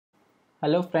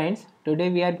Hello friends,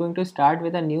 today we are going to start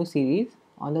with a new series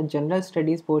on the general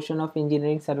studies portion of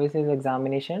engineering services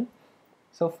examination.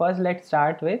 So first let's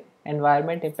start with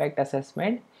environment impact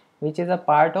assessment, which is a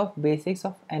part of basics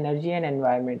of energy and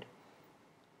environment.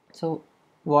 So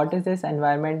what is this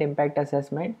environment impact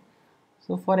assessment?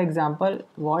 So for example,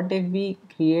 what if we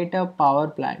create a power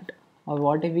plant or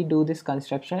what if we do this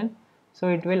construction? So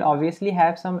it will obviously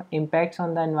have some impacts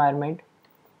on the environment.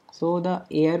 So the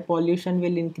air pollution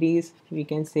will increase, we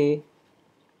can say,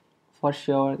 for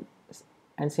sure.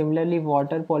 And similarly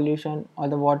water pollution or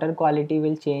the water quality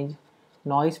will change,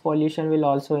 noise pollution will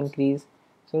also increase.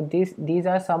 So these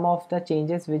are some of the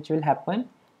changes which will happen,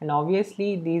 and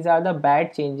obviously these are the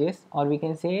bad changes, or we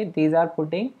can say these are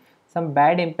putting some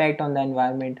bad impact on the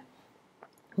environment.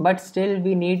 But still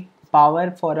we need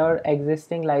power for our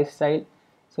existing lifestyle,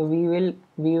 so we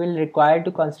will require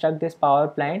to construct this power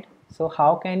plant. So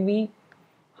how can we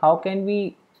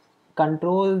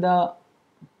control the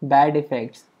bad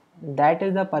effects? That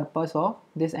is the purpose of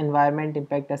this environment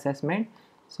impact assessment.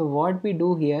 So what we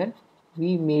do here,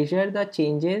 we measure the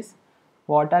changes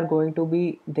what are going to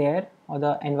be there, or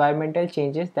the environmental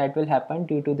changes that will happen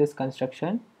due to this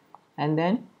construction, and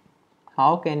then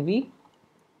how can we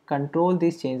control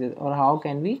these changes, or how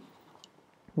can we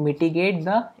mitigate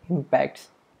the impacts.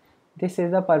 This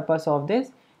is the purpose of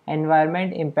this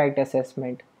environment impact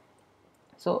assessment.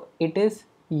 So it is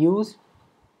used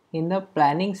in the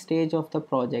planning stage of the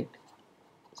project.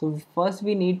 So first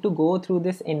we need to go through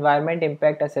this environment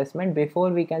impact assessment before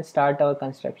we can start our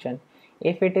construction.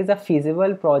 If it is a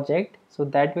feasible project, so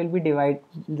that will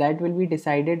be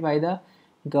decided by the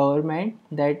government,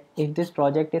 that if this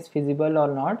project is feasible or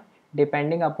not,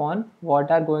 depending upon what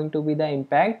are going to be the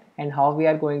impact and how we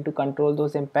are going to control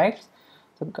those impacts.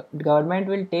 So government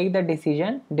will take the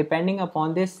decision depending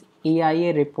upon this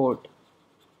EIA report.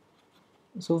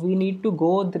 So we need to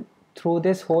go through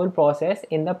this whole process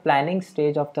in the planning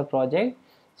stage of the project.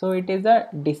 So it is a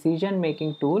decision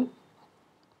making tool.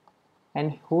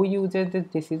 And who uses this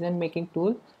decision making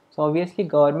tool? So obviously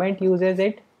government uses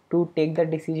it to take the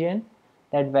decision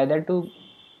that whether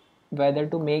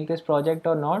to make this project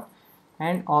or not.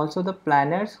 And also the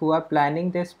planners who are planning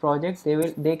this project,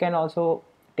 they can also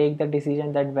take the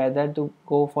decision that whether to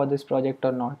go for this project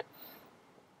or not.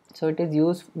 So it is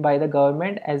used by the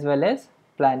government as well as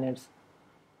planners.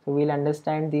 So we'll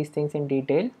understand these things in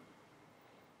detail.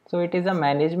 So it is a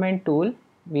management tool.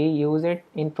 We use it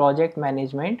in project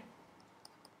management.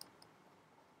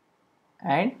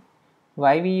 And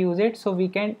why we use it? So we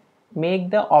can make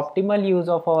the optimal use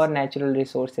of our natural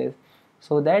resources,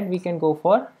 so that we can go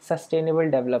for sustainable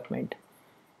development.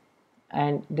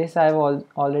 And this I have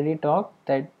already talked,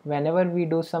 that whenever we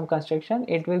do some construction,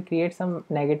 it will create some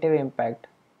negative impact.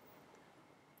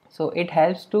 So it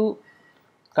helps to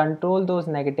control those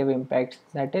negative impacts,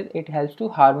 that is, it helps to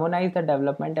harmonize the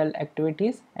developmental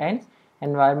activities and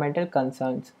environmental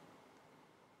concerns.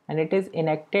 And it is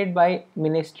enacted by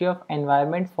Ministry of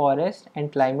Environment, Forest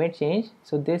and Climate Change.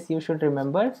 So this you should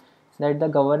remember, that the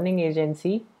governing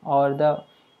agency or the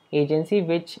agency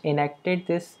which enacted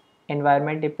this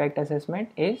environment impact assessment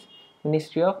is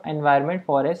Ministry of Environment,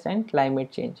 Forest and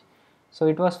Climate Change. So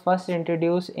it was first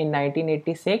introduced in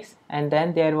 1986, and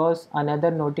then there was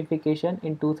another notification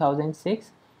in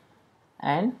 2006,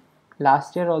 and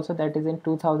last year also, that is in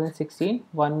 2016,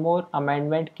 one more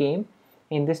amendment came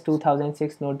in this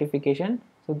 2006 notification.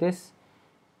 So this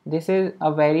is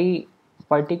a very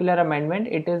particular amendment.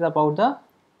 It is about the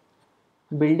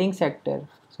building sector.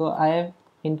 So I have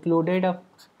included a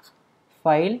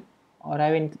file, or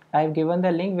I've given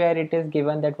the link where it is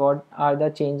given that what are the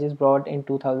changes brought in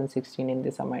 2016 in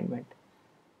this amendment.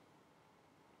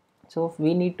 So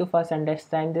we need to first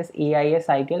understand this EIA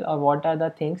cycle, or what are the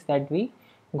things that we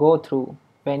go through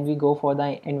when we go for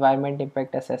the environment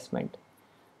impact assessment.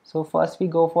 So first we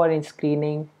go for in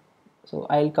screening. So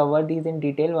I'll cover these in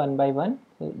detail one by one.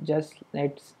 So just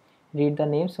let's read the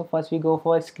names. So first we go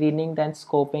for screening, then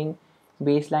scoping,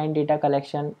 baseline data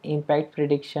collection, impact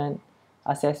prediction,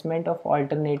 assessment of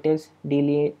alternatives,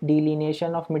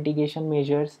 delineation of mitigation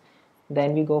measures.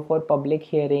 Then we go for public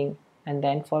hearing, and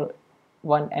then for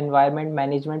one environment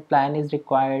management plan is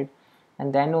required,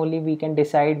 and then only we can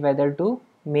decide whether to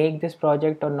make this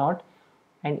project or not.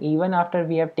 And even after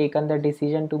we have taken the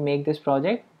decision to make this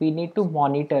project, we need to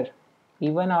monitor.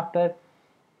 Even after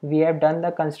we have done the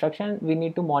construction, we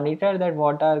need to monitor that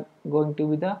what are going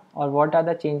to be what are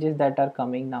the changes that are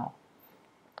coming now.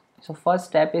 So first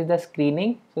step is the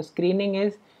screening. So screening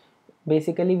is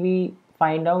basically we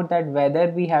find out that whether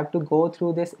we have to go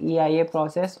through this EIA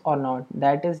process or not.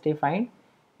 That is defined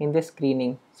in the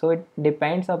screening. So it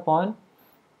depends upon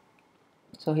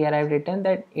So here I've written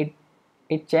that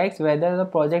it checks whether the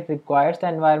project requires the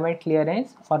environment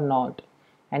clearance or not,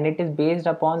 and it is based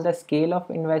upon the scale of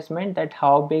investment, that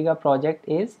how big a project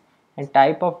is, and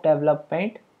type of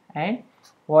development, and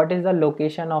what is the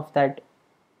location of that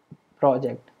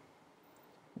project.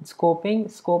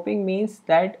 Scoping means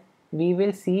that we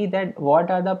will see that what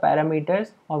are the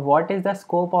parameters or what is the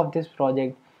scope of this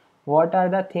project, what are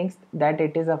the things that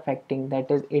it is affecting, that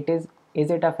is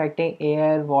it affecting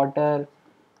air, water,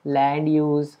 land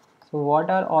use. So what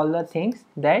are all the things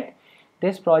that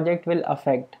this project will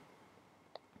affect.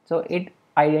 So it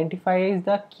identifies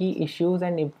the key issues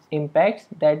and impacts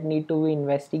that need to be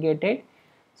investigated.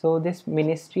 So this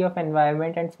Ministry of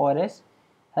Environment and Forest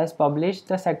has published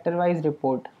the sector-wise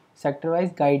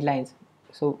guidelines.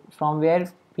 So from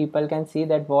where people can see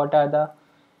that what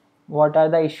are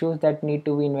the issues that need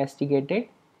to be investigated.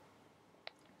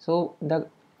 So the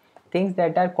things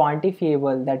that are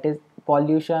quantifiable, that is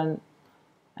pollution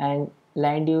and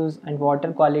land use and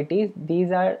water qualities, these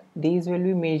will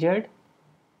be measured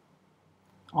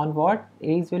on what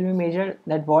is will be measured,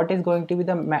 that what is going to be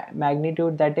the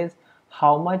magnitude, that is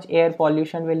how much air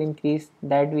pollution will increase,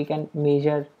 that we can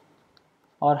measure,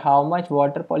 or how much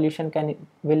water pollution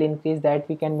will increase, that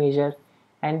we can measure.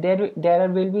 And there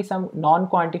will be some non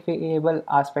quantifiable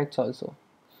aspects also,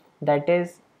 that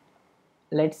is,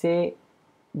 let's say,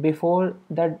 before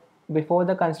that before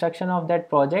the construction of that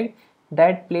project,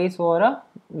 that place for a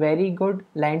very good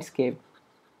landscape.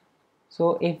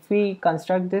 So if we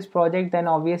construct this project, then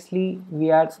obviously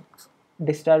we are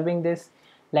disturbing this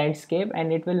landscape,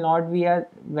 and it will not be a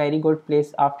very good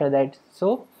place after that.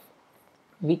 So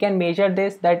we can measure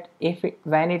this, that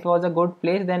when it was a good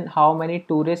place, then how many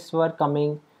tourists were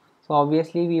coming. So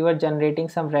obviously we were generating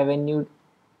some revenue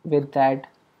with that.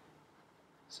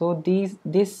 So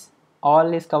this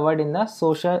all is covered in the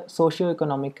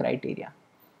socio-economic criteria.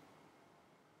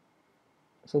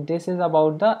 So this is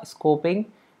about the scoping.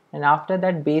 And after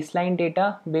that, baseline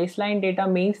data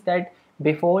means that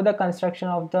before the construction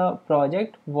of the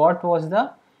project, what was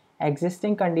the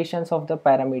existing conditions of the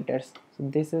parameters. So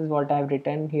this is what I have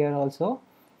written here also,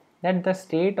 that the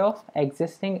state of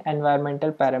existing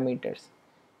environmental parameters.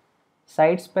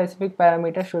 Site specific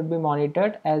parameters should be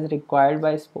monitored as required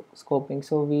by scoping.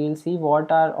 So we will see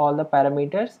what are all the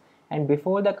parameters, and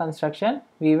before the construction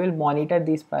we will monitor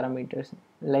these parameters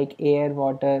like air,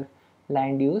 water,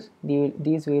 land use.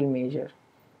 These we will measure.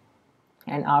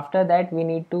 And after that we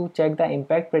need to check the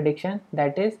impact prediction.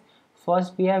 That is,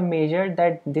 first we have measured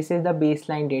that this is the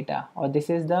baseline data, or this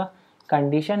is the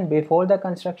condition before the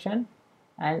construction,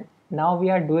 and now we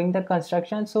are doing the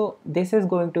construction. So this is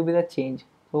going to be the change,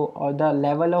 so or the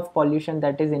level of pollution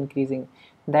that is increasing,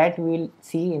 that we will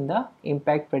see in the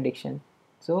impact prediction.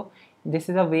 So this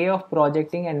is a way of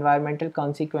projecting environmental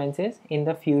consequences in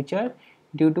the future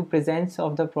due to presence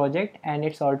of the project and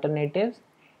its alternatives.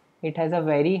 It has a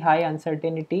very high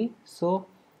uncertainty, so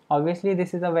obviously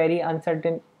this is a very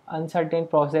uncertain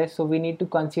process. So we need to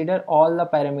consider all the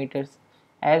parameters,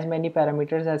 as many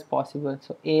parameters as possible.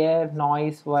 So air,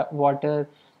 noise, water,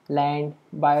 land,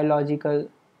 biological.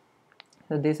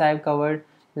 So this I have covered.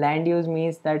 Land use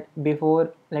means that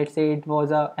before, let's say it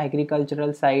was a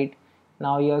agricultural site,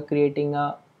 now you are creating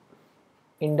a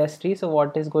industry, so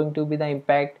what is going to be the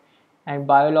impact. And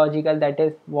biological, that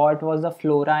is what was the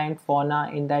flora and fauna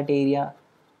in that area,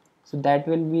 so that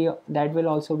will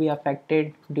also be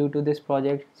affected due to this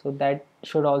project, so that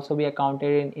should also be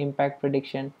accounted in impact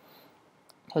prediction.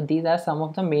 So these are some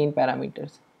of the main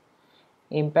parameters.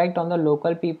 Impact on the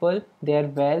local people, their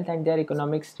wealth and their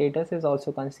economic status is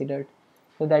also considered.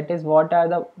 So that is, what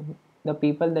are the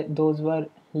people, that those who are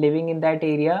living in that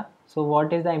area, so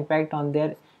what is the impact on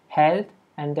their health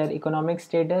and their economic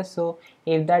status. So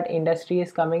if that industry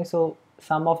is coming, so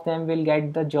some of them will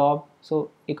get the job,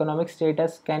 so economic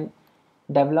status can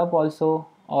develop also.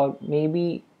 Or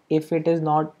maybe if it is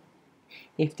not,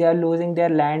 if they are losing their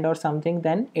land or something,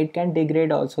 then it can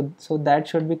degrade also, so that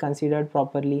should be considered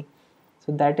properly.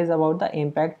 So that is about the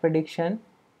impact prediction.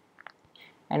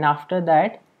 And after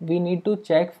that we need to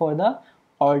check for the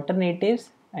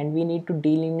alternatives, and we need to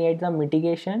delineate the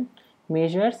mitigation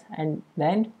measures, and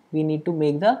then we need to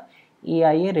make the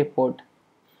EIA report.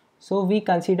 So we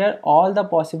consider all the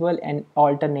possible and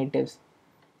alternatives.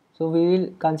 So we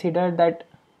will consider that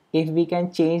if we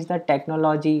can change the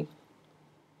technology.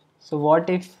 So what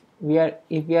if we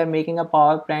are making a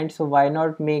power plant, so why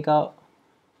not make a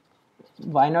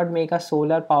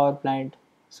solar power plant.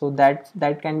 So that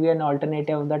can be an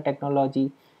alternative of the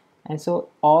technology. And so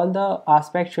all the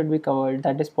aspects should be covered,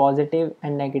 that is positive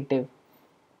and negative.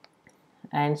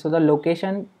 And so the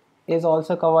location is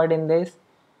also covered in this.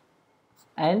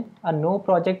 And a no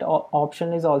project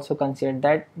option is also considered,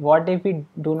 that what if we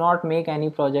do not make any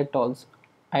project also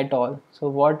at all, so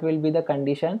what will be the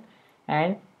condition,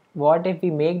 and what if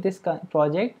we make this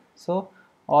project, so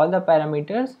all the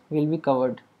parameters will be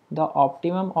covered. The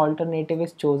optimum alternative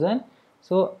is chosen,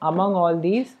 so among all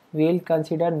these we'll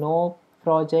consider no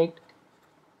project.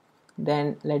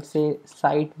 Then let's say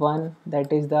site 1,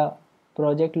 that is the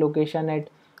project location at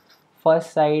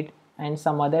first site, and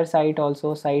some other site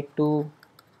also, site 2,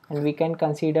 and we can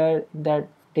consider the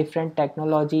different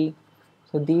technology.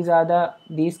 So these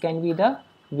can be the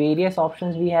various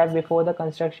options we have before the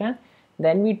construction.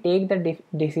 Then we take the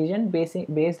decision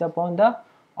based upon the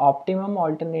optimum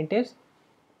alternatives.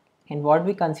 And what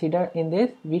we consider in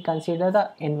this, we consider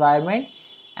the environment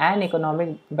and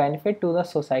economic benefit to the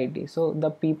society, so the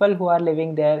people who are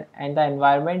living there and the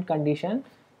environment condition,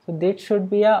 so this should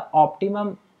be a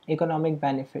optimum economic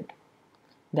benefit,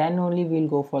 then only we'll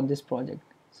go for this project.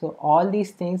 So all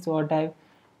these things what I've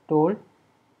told,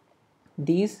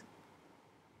 these,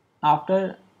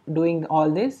 after doing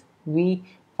all this, we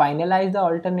finalize the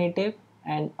alternative,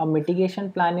 and a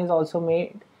mitigation plan is also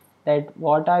made, that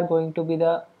what are going to be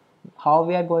the, how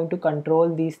we are going to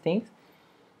control these things.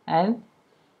 And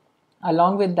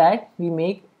along with that we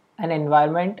make an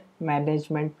environmental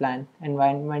management plan.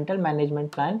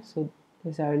 So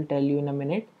this I will tell you in a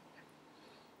minute.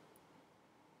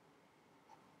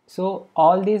 So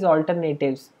all these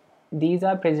alternatives, these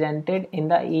are presented in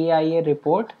the EIA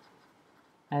report,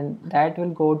 and that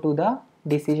will go to the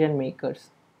decision makers.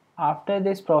 After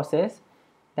this process,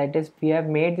 that is we have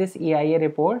made this EIA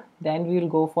report, then we will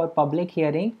go for public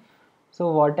hearing.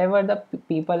 So whatever the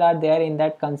people are there in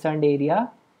that concerned area,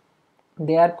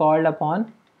 they are called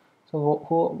upon. So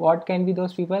what can be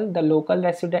those people? The local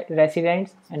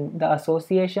residents and the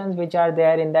associations which are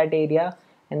there in that area,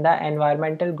 and the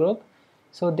environmental group.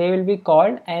 So they will be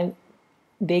called, and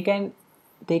they can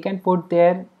put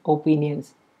their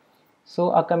opinions.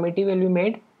 So a committee will be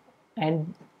made,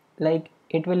 and like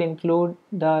it will include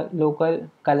the local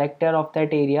collector of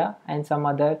that area and some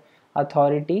other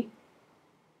authority.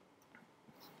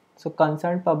 So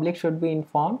concerned public should be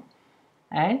informed,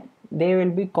 and they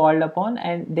will be called upon,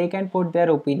 and they can put their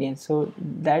opinions, so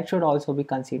that should also be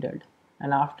considered.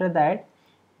 And after that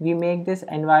we make this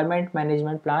environment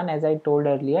management plan, as I told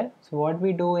earlier. So what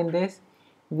we do in this,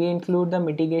 we include the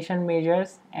mitigation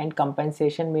measures and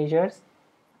compensation measures,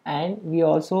 and we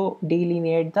also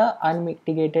delineate the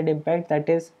unmitigated impact, that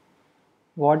is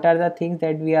what are the things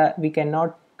that we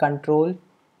cannot control,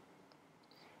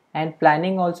 and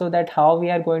planning also, that how we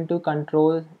are going to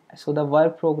control, so the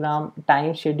work program,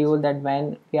 time schedule, that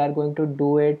when we are going to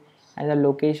do it, and the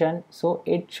location. So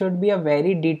it should be a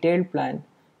very detailed plan,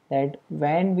 that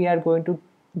when we are going to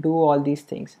do all these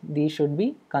things, these should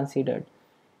be considered.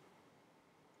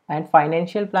 And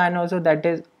financial plan also, that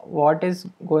is what is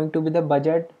going to be the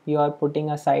budget you are putting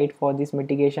aside for these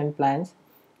mitigation plans,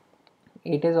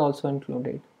 it is also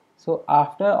included. So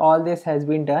after all this has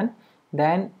been done,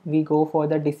 then we go for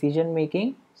the decision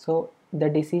making. So the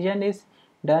decision is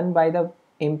done by the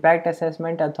impact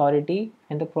assessment authority,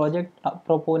 and the project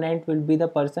proponent will be the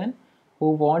person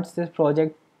who wants this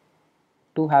project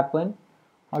to happen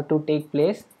or to take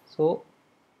place. So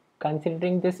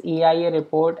considering this EIA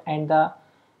report and the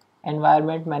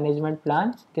environment management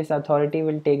plan, this authority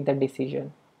will take the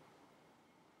decision.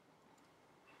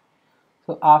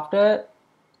 So after,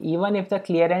 even if the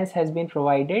clearance has been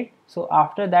provided, so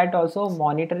after that also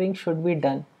monitoring should be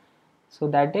done. So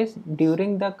that is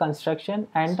during the construction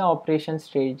and the operation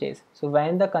stages. So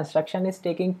when the construction is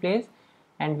taking place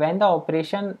and when the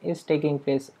operation is taking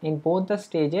place, in both the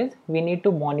stages we need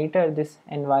to monitor this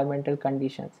environmental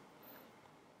conditions.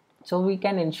 So we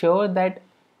can ensure that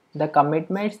the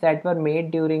commitments that were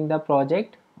made during the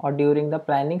project or during the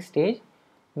planning stage,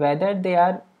 whether they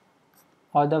are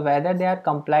whether they are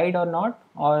complied or not,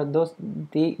 or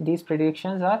these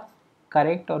predictions are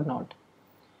correct or not.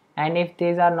 And if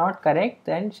these are not correct,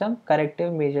 then some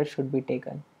corrective measures should be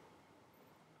taken.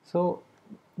 So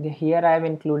here I have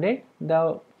included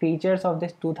the features of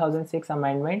this 2006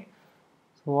 amendment.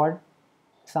 So what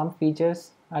some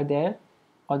features are there,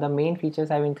 or the main features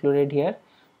I have included here.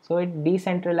 So it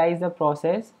decentralized the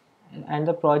process, and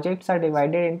the projects are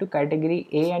divided into category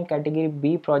A and category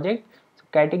B project. So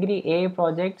category A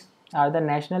projects are the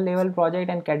national level project,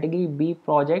 and category B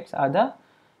projects are the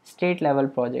state level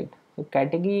project. So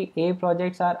category A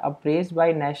projects are appraised by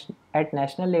at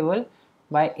national level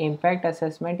by impact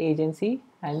assessment agency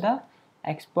and the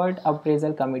expert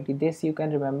appraisal committee. This you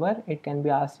can remember, it can be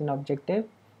asked in objective.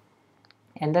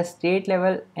 And the state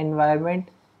level environment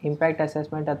impact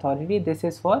assessment authority, this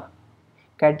is for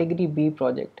category B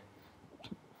project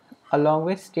along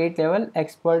with state level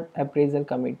expert appraisal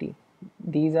committee.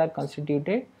 These are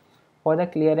constituted for the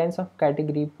clearance of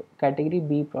category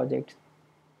B projects.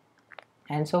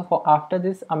 And so for after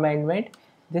this amendment,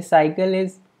 this cycle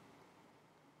is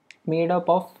made up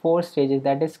of 4 stages,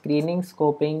 that is screening,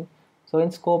 scoping. So in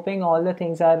scoping all the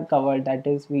things are covered, that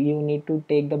is you need to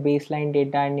take the baseline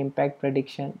data and impact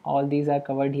prediction, all these are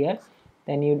covered here.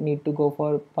 Then you need to go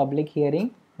for public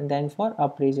hearing and then for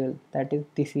appraisal, that is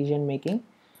decision making.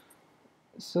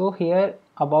 So here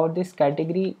about this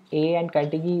category A and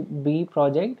category B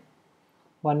project,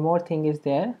 one more thing is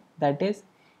there, that is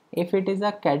if it is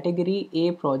a category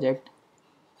A project,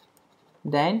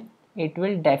 then it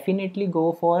will definitely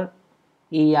go for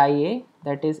EIA,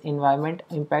 that is environment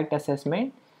impact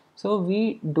assessment. So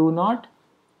we do not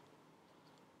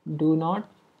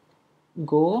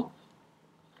go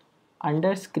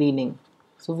under screening.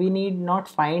 So we need not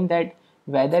find that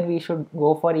whether we should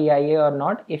go for EIA or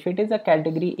not. If it is a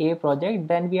category A project,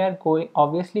 then we are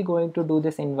obviously going to do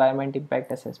this environment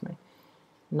impact assessment.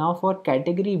 Now for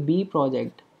category B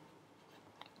project,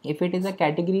 if it is a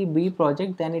category B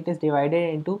project, then it is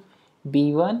divided into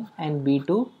B1 and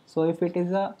B2. So if it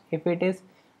is a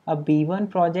B1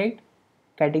 project,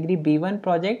 category B1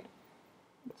 project,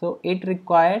 so it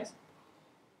requires,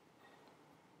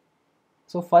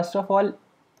 so first of all,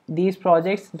 these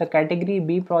projects, the category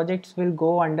B projects will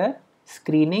go under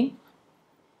screening.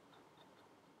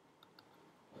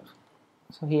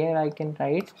 So here I can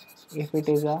write, if it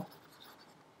is a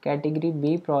category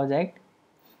B project,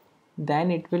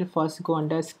 then it will first go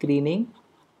under screening.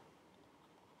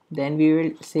 Then we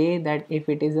will say that if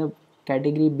it is a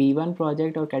category B1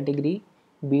 project or category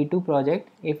B2 project,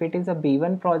 if it is a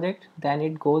B1 project, then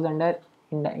it goes under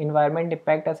in the environment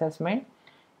impact assessment,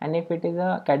 and if it is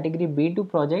a category B2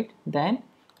 project, then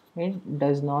it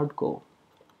does not go.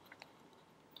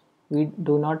 We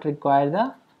do not require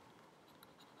the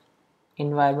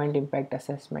environment impact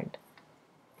assessment.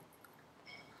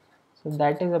 So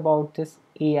that is about this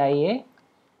EIA.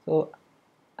 So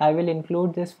I will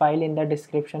include this file in the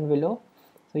description below,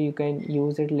 so you can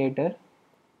use it later.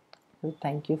 So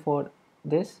thank you for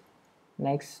this.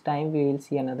 Next time we will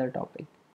see another topic.